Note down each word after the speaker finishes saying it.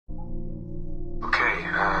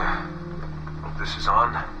this is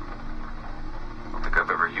on. I don't think I've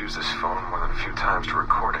ever used this phone more than a few times to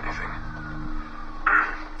record anything.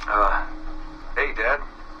 Hey, Dad.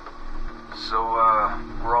 So,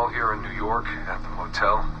 we're all here in New York at the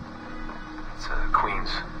motel. It's Queens,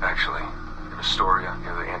 actually, in Astoria,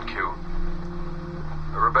 near the NQ.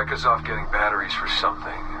 Rebecca's off getting batteries for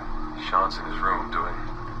something. Sean's in his room doing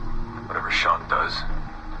whatever Sean does.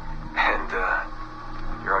 And,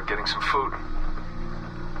 you're out getting some food.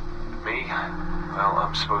 Me? Well,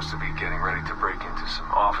 I'm supposed to be getting ready to break into some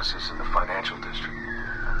offices in the financial district.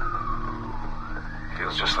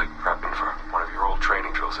 Feels just like prepping for one of your old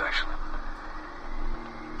training drills, actually.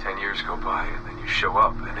 10 years go by, and then you show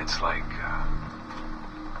up, and it's like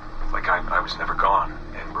I was never gone,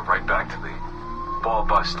 and we're right back to the ball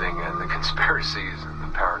busting and the conspiracies and the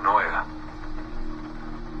paranoia.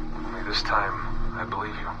 Only this time, I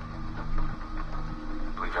believe you.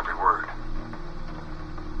 I believe every word.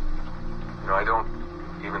 You know, I don't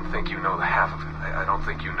even think you know the half of it. I don't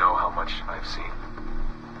think you know how much I've seen.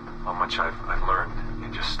 How much I've learned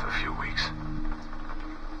in just a few weeks.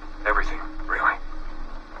 Everything, really.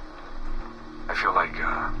 I feel like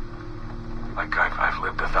I've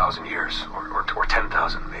lived 1,000 years, or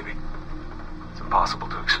 10,000 maybe. It's impossible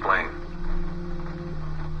to explain.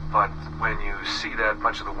 But when you see that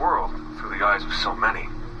much of the world through the eyes of so many,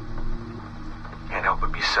 you can't help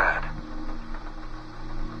but be sad.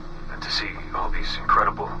 And to see all these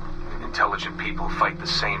incredible, intelligent people fight the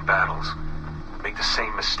same battles, make the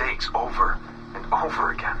same mistakes over and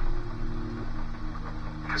over again.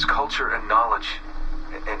 Because culture and knowledge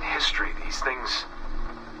and history, these things,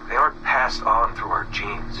 they aren't passed on through our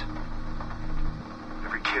genes.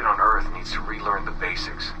 Every kid on Earth needs to relearn the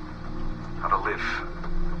basics. How to live,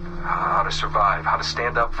 how to survive, how to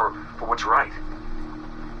stand up for what's right.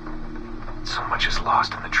 So much is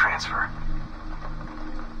lost in the transfer.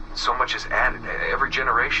 So much is added every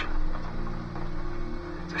generation.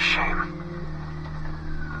 It's a shame.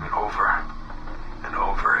 I mean, over and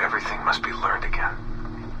over, everything must be learned again.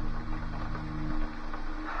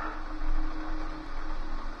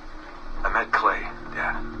 I met Clay,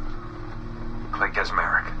 Dad. Clay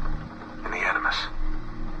Kaczmarek, in the Animus.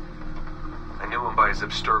 I knew him by his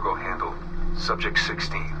Abstergo handle, Subject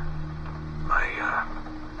 16.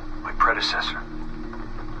 My predecessor.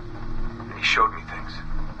 And he showed me things.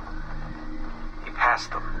 He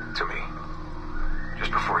passed them to me,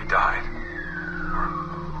 just before he died. Or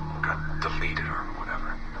got deleted or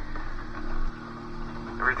whatever.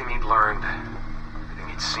 Everything he'd learned, everything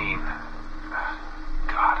he'd seen.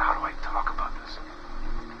 God, how do I talk about this?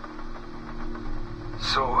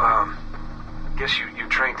 So, guess you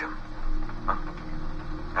trained him. Huh?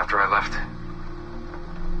 After I left,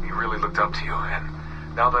 he really looked up to you, and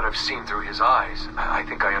now that I've seen through his eyes, I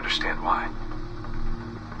think I understand why.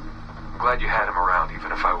 I'm glad you had him around,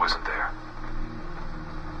 even if I wasn't there.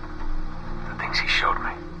 The things he showed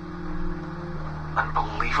me.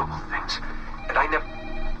 Unbelievable things. And I never...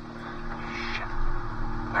 Shit.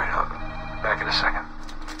 Alright, I'll back in a second.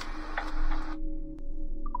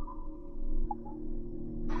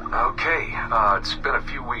 Okay, it's been a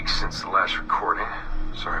few weeks since the last recording.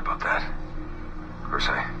 Sorry about that. Of course,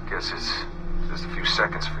 I guess it's just a few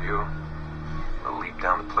seconds for you. A leap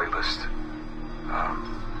down the playlist.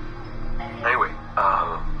 Anyway,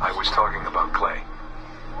 I was talking about Clay.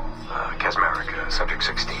 Kaczmarek, Subject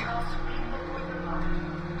 16.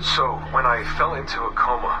 So, when I fell into a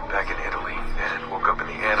coma back in Italy and woke up in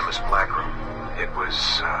the Animus Black Room, it was,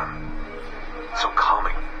 so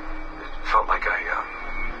calming. It felt like I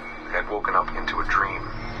had woken up into a dream.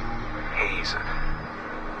 Haze.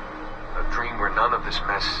 A dream where none of this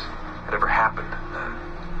mess had ever happened.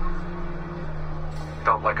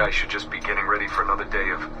 Felt like I should just be getting ready for another day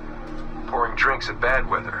of pouring drinks at bad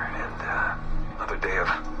weather, and another day of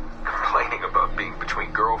complaining about being between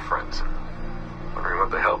girlfriends and wondering what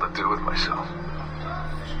the hell to do with myself.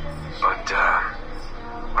 But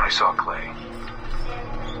when I saw Clay,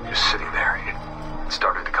 just sitting there, it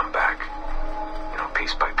started to come back, you know,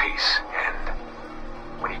 piece by piece. And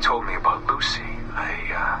when he told me about Lucy,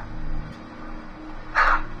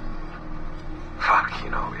 fuck, you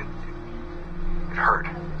know, it hurt.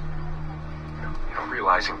 You know,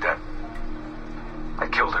 realizing that I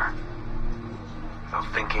killed her without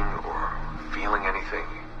thinking or feeling anything.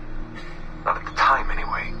 Not at the time,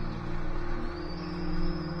 anyway.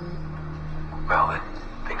 Well, then,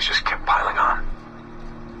 things just kept piling on.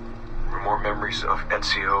 There were more memories of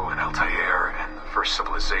Ezio and Altair and the First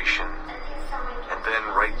Civilization. And then,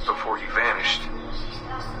 right before he vanished,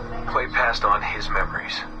 Clay passed on his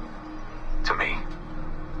memories to me.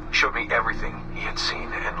 He showed me everything he had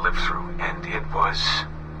seen and lived through, and it was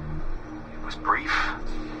was brief,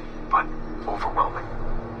 but overwhelming.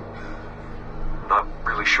 Not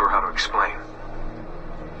really sure how to explain.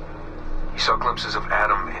 He saw glimpses of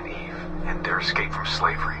Adam and Eve and their escape from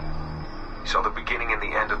slavery. He saw the beginning and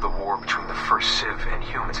the end of the war between the first Civ and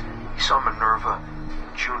humans. He saw Minerva,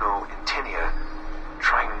 Juno, and Tinia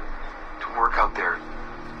trying to work out their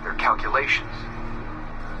calculations.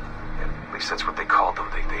 At least that's what they called them.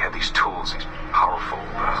 They had these tools, these powerful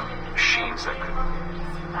machines that could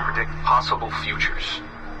predict possible futures.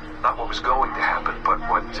 Not what was going to happen, but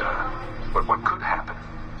what could happen.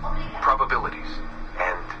 Probabilities.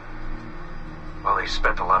 And, well, they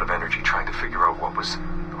spent a lot of energy trying to figure out what was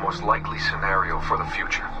the most likely scenario for the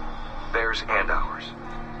future. Theirs and ours.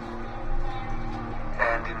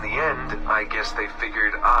 And in the end, I guess they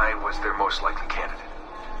figured I was their most likely candidate.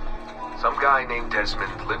 Some guy named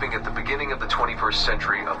Desmond living at the beginning of the 21st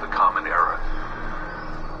century of the Common Era.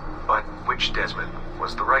 But which Desmond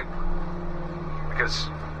was the right one? Because,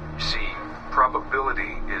 you see,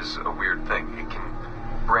 probability is a weird thing. It can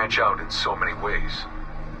branch out in so many ways.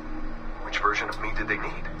 Which version of me did they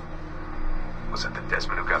need? Was it the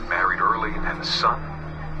Desmond who got married early and had a son?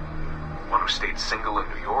 One who stayed single in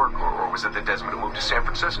New York? Or was it the Desmond who moved to San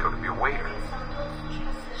Francisco to be a waiter?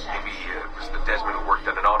 Maybe it was the Desmond who worked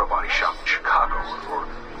at an auto body shop in Chicago, or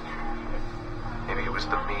maybe it was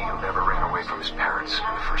the me who never ran away from his parents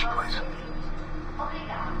in the first place.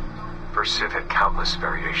 First Civ had countless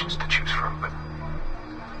variations to choose from, but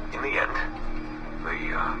in the end,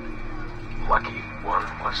 the lucky one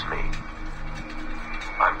was me.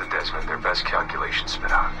 I'm the Desmond their best calculations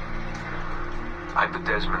spit out. I'm the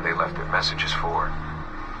Desmond they left their messages for,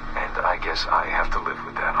 and I guess I have to live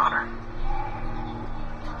with that honor.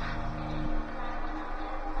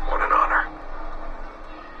 What an honor.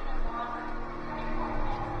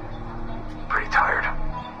 Pretty tired.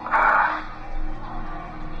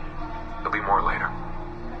 There'll be more later.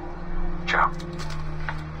 Ciao.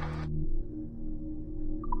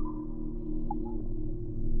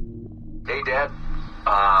 Hey, Dad.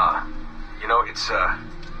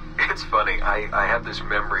 It's funny. I have this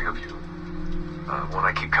memory of you, one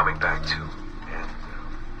I keep coming back to, and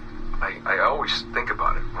I always think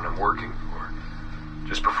about it when I'm working or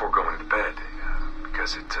just before going to bed,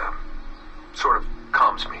 because it sort of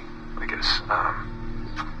calms me, I guess.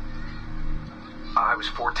 I was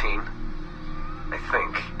 14, I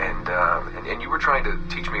think, and you were trying to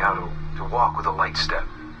teach me how to walk with a light step.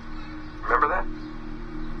 Remember that?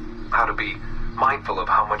 How to be mindful of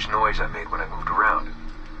how much noise I made when I moved around.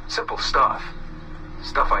 Simple stuff.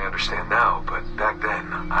 Stuff I understand now, but back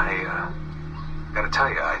then, I gotta tell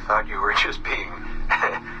you, I thought you were just being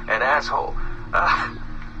an asshole.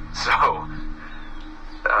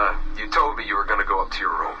 You told me you were gonna go up to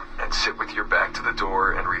your room and sit with your back to the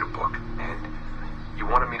door and read a book. And you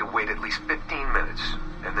wanted me to wait at least 15 minutes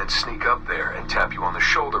and then sneak up there and tap you on the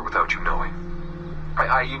shoulder without you knowing.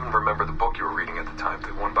 I even remember the book you were reading at the time, the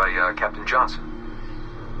one by Captain Johnson.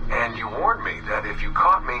 And you warned me that if you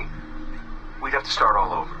caught me, we'd have to start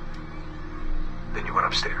all over. Then you went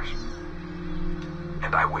upstairs.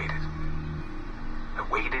 And I waited. I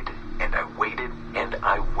waited, and I waited, and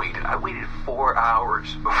I waited. I waited 4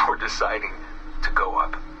 hours before deciding to go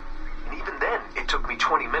up. And even then, it took me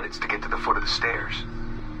 20 minutes to get to the foot of the stairs.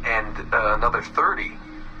 And another 30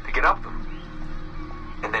 to get up them.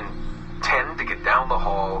 And then 10 to get down the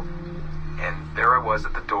hall. And there I was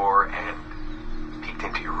at the door and peeked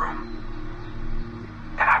into your room.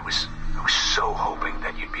 And I was so hoping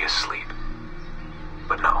that you'd be asleep.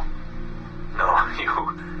 But no,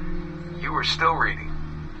 you were still reading.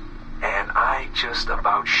 And I just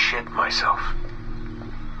about shit myself.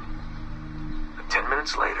 But 10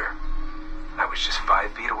 minutes later, I was just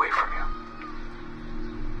 5 feet away from you.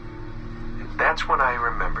 And that's when I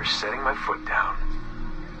remember setting my foot down,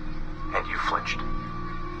 and you flinched.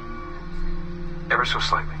 Ever so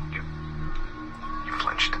slightly. You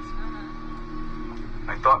flinched.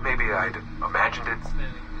 I thought maybe I'd imagined it,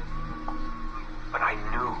 but I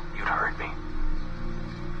knew you'd heard me.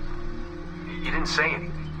 You didn't say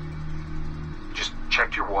anything. You just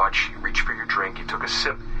checked your watch, you reached for your drink, you took a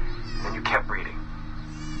sip, and then you kept reading.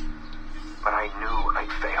 But I knew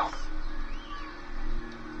I'd failed.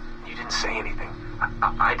 You didn't say anything.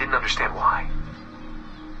 I didn't understand why.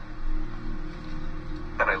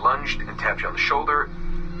 Then I lunged and tapped you on the shoulder,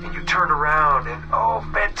 and you turned around, and oh,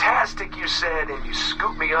 fantastic, you said, and you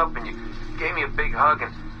scooped me up, and you gave me a big hug,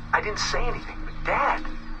 and I didn't say anything. But Dad,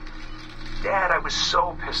 I was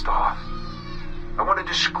so pissed off. I wanted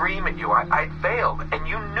to scream at you. I'd failed, and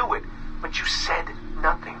you knew it, but you said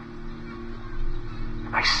nothing.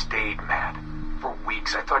 And I stayed mad for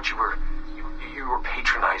weeks. I thought you were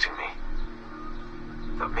patronizing me.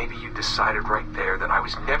 thought maybe you decided right there that I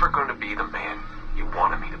was never going to be the man you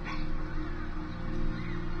wanted me to be.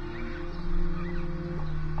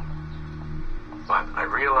 But I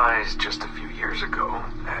realized just a few years ago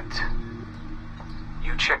that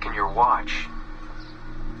you checking your watch,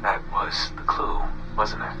 that was the clue,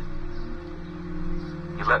 wasn't it?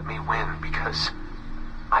 You let me win because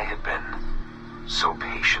I had been so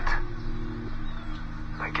patient.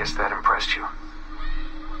 I guess that impressed you.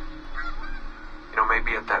 You know,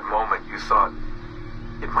 maybe at that moment you thought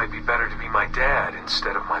it might be better to be my dad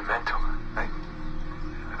instead of my mentor. I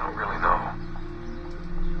don't really know.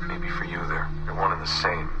 Maybe for you they're one and the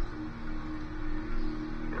same.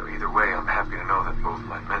 You know, either way, I'm happy to know that both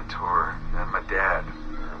my mentor and my dad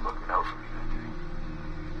are looking out for me that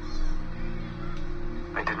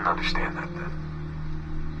day. I didn't understand that then.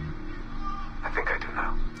 I think I do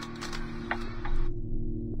now.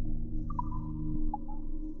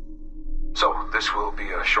 So, this will be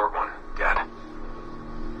a short one, Dad.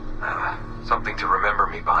 Something to remember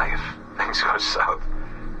me by if things go south.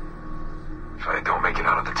 If I don't make it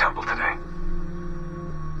out of the temple today.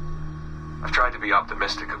 I've tried to be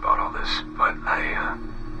optimistic about all this, but I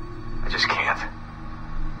just can't.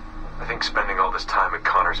 I think spending all this time at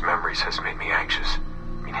Connor's memories has made me anxious.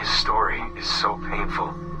 I mean, his story is so painful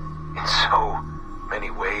in so many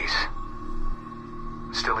ways.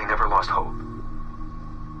 Still, he never lost hope.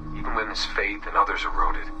 Even when his faith in others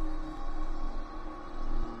eroded.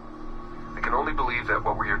 I can only believe that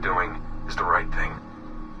what we are doing is the right thing,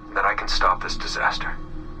 and that I can stop this disaster.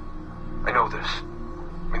 I know this.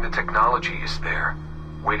 I mean, the technology is there,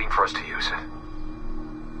 waiting for us to use it.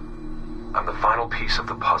 I'm the final piece of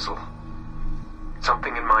the puzzle.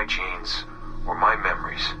 Something in my genes, or my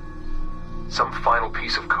memories. Some final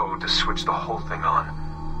piece of code to switch the whole thing on.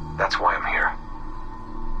 That's why I'm here.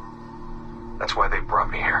 That's why they brought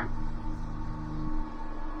me here.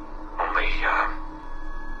 Only,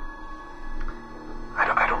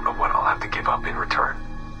 I don't know what I'll have to give up in return.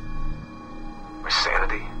 My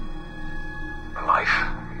sanity, my life,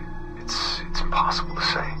 it's impossible to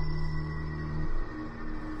say.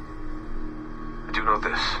 I do know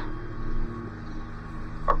this.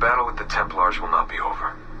 Our battle with the Templars will not be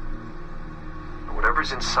over. And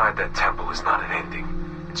whatever's inside that temple is not an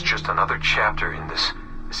ending. It's just another chapter in this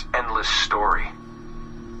endless story.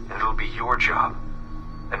 And it'll be your job,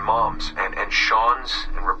 and Mom's, and Sean's,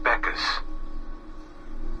 and Rebecca's,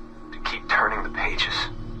 to keep turning the pages.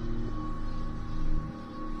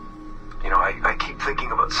 You know, I keep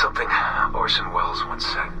thinking about something Orson Welles once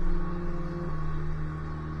said.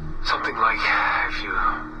 Something like,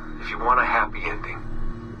 if you want a happy ending,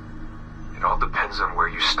 it all depends on where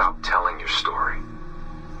you stop telling your story.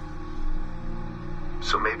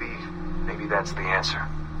 So maybe that's the answer.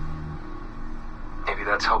 Maybe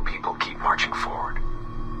that's how people keep marching forward.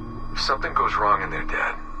 If something goes wrong in their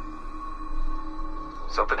dad,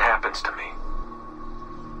 something happens to me.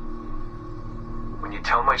 When you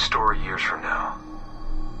tell my story years from now,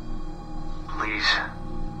 please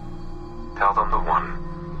tell them the one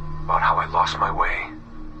about how I lost my way,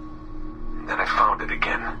 and then I found it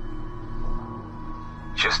again.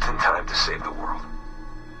 Just in time to save the world.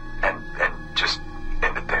 And just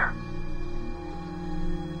end it there.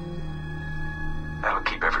 That'll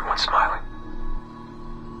keep everyone smiling.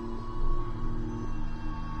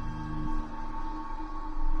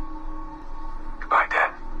 Goodbye,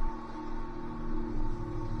 Dad.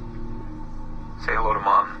 Say hello to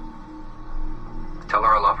Mom. Tell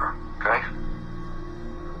her I love her, okay?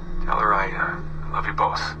 Tell her I love you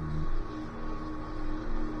both.